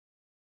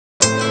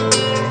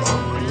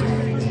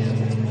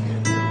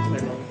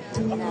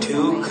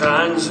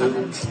kinds of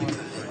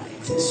people in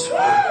this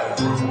world.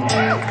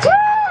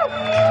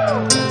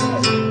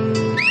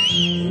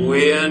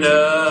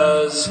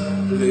 Winners,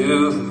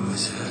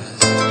 losers.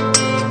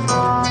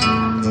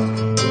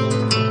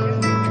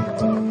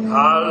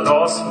 I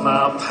lost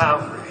my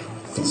power in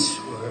this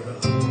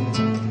world,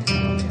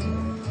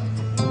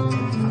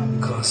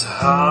 'cause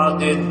I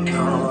did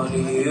not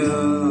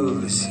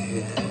use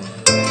it.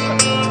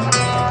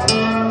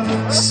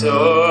 So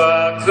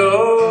I go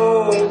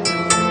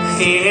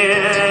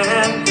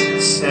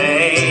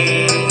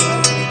insane,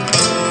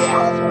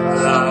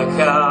 like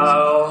I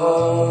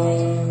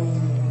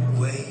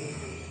always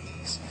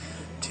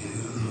do,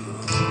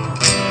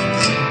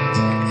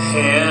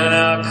 and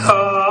I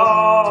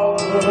call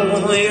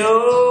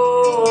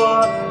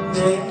your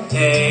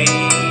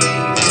name.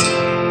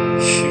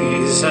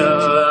 She's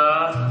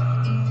alive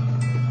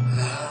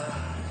like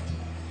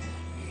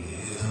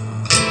you.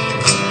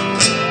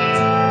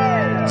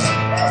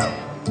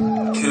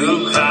 Two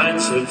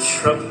kinds of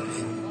trouble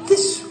in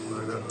this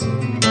world: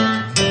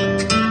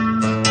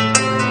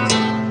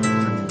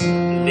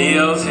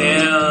 live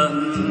and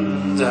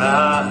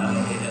die.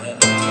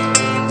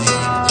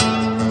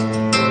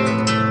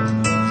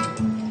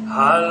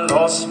 I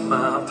lost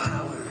my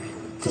power in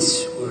this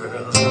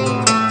world,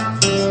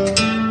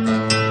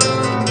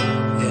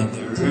 and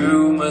the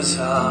rumors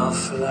are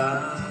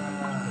flying.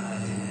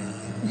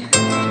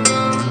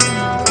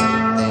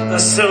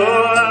 So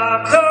I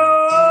go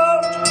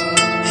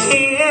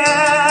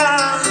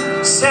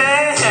insane,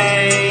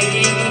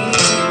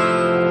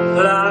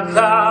 like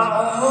I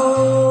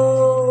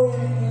always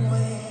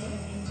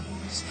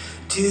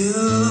do.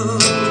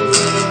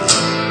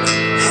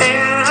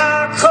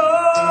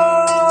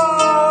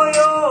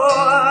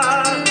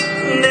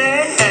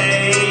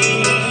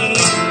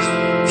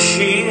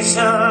 She's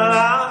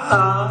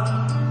alive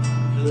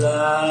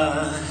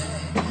like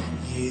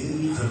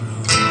you.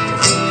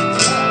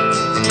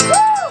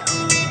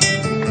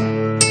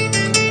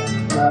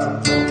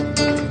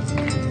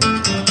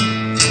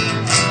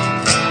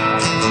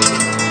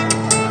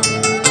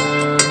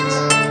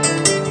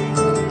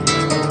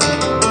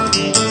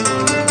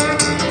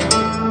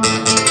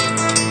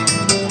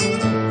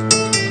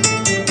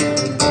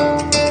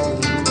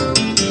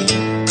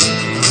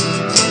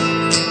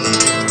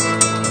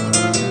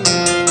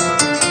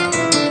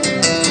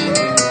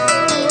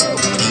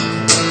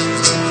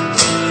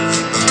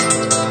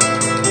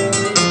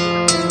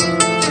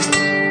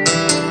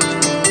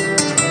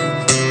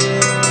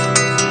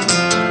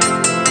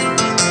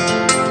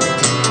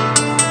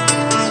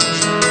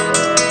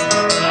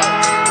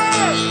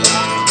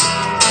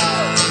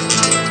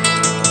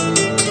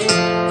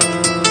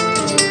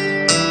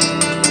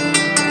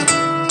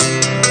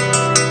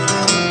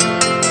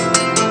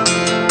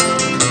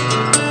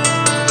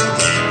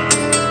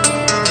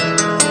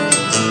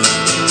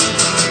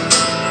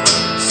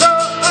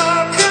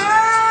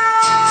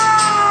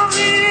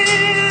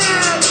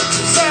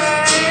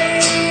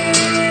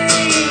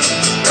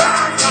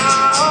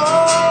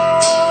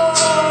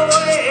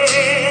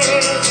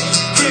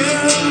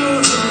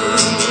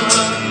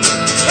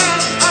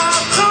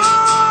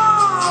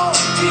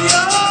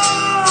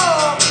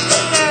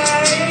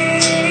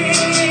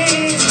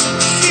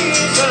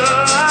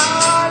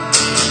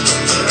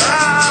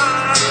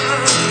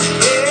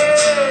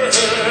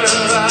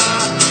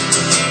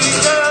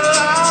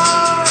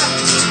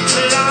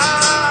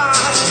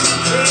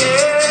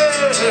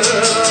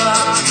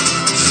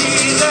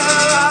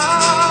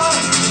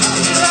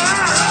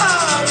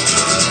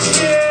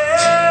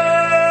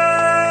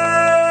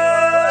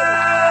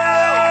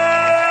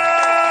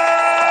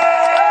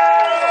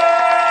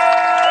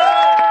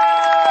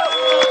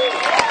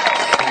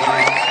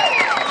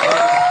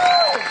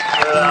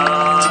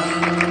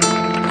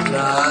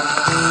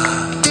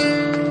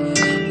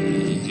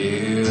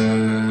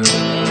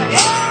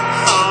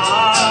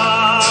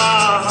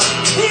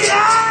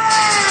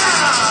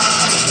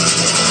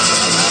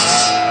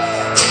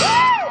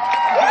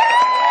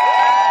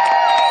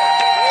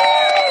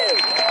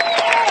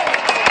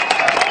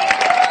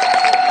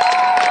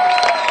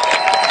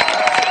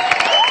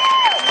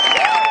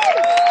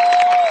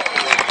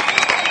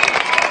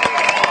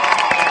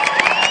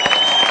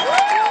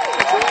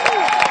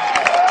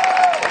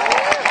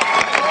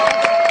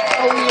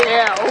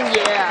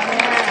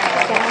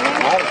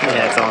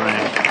 Yeah, it's on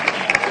there.